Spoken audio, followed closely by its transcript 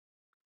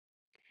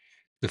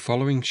The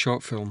following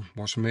short film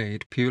was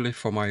made purely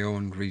for my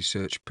own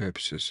research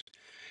purposes.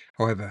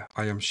 However,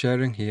 I am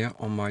sharing here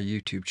on my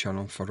YouTube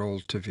channel for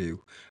all to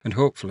view, and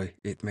hopefully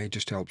it may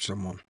just help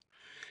someone.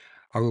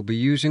 I will be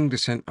using the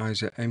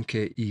Sennheiser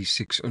MKE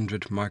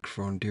 600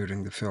 microphone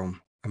during the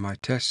film, and my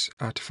tests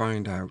are to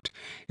find out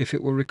if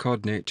it will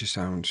record nature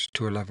sounds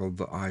to a level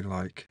that I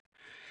like.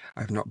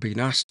 I have not been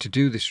asked to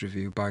do this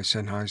review by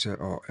Sennheiser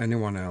or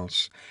anyone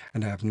else,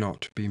 and I have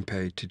not been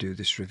paid to do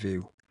this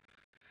review.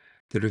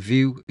 The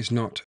review is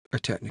not a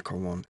technical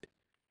one.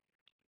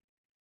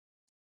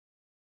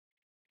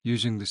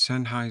 Using the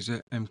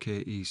Sennheiser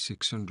MKE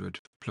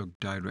 600 plugged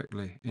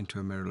directly into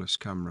a mirrorless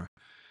camera,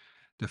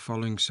 the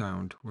following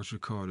sound was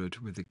recorded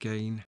with the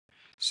gain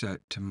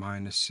set to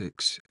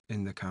 -6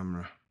 in the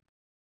camera.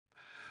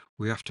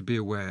 We have to be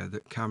aware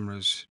that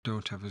cameras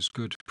don't have as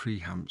good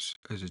preamps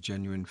as a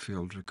genuine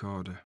field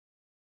recorder.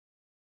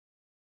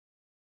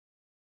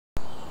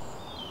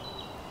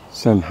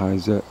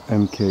 Sennheiser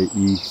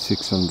MKE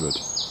 600.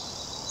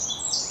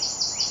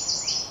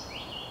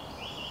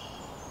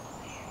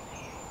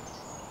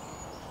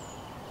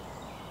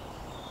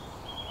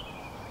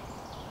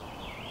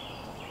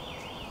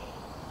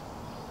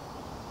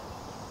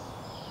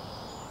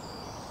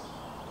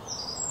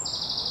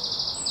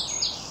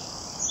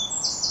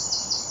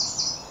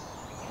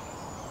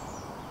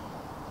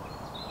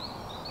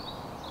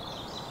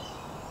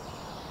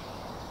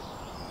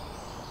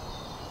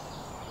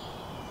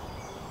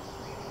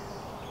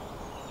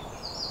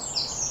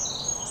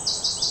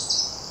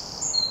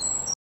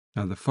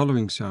 Now the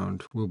following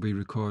sound will be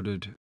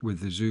recorded with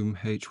the Zoom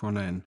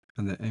H1N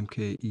and the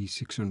MKE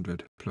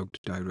 600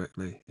 plugged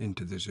directly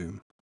into the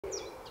Zoom.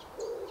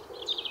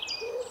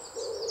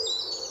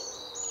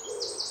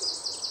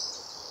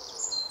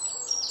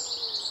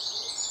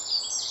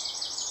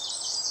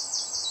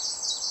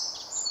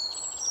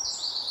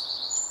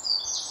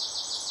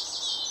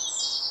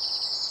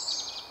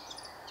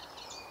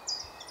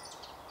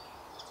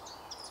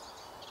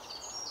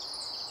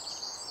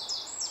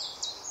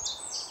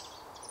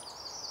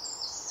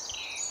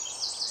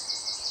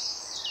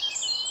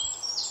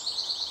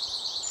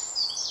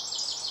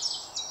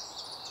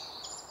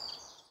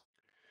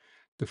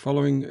 The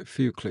following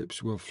few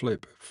clips will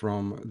flip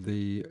from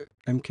the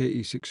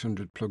MKE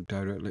 600 plugged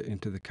directly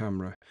into the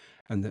camera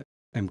and the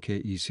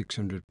MKE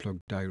 600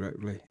 plugged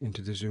directly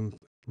into the Zoom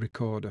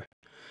recorder,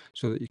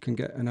 so that you can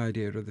get an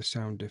idea of the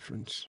sound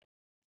difference.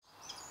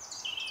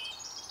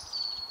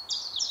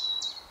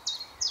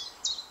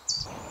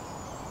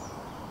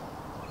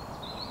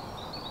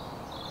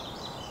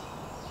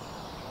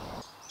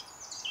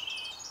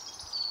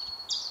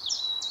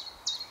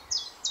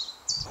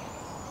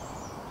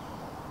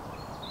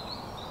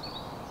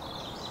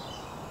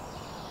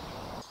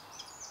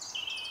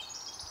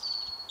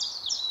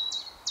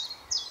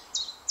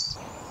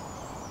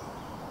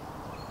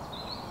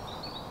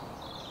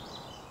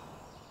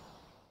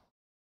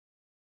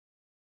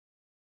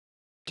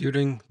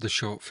 During the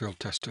short field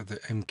test of the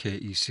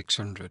MKE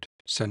 600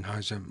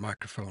 Sennheiser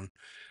microphone,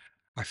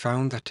 I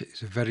found that it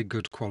is a very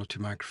good quality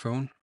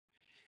microphone.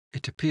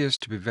 It appears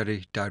to be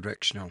very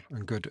directional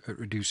and good at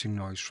reducing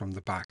noise from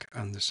the back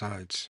and the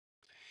sides.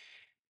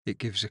 It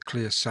gives a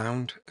clear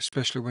sound,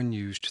 especially when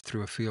used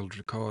through a field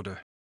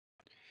recorder.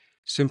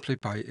 Simply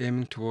by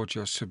aiming towards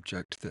your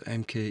subject, the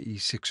MKE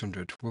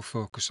 600 will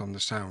focus on the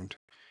sound.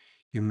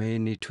 You may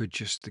need to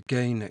adjust the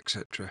gain,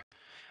 etc.,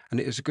 and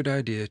it is a good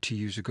idea to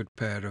use a good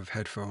pair of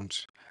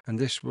headphones, and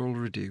this will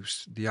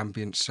reduce the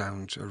ambient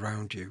sounds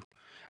around you,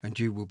 and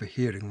you will be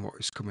hearing what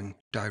is coming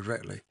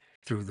directly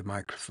through the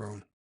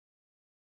microphone.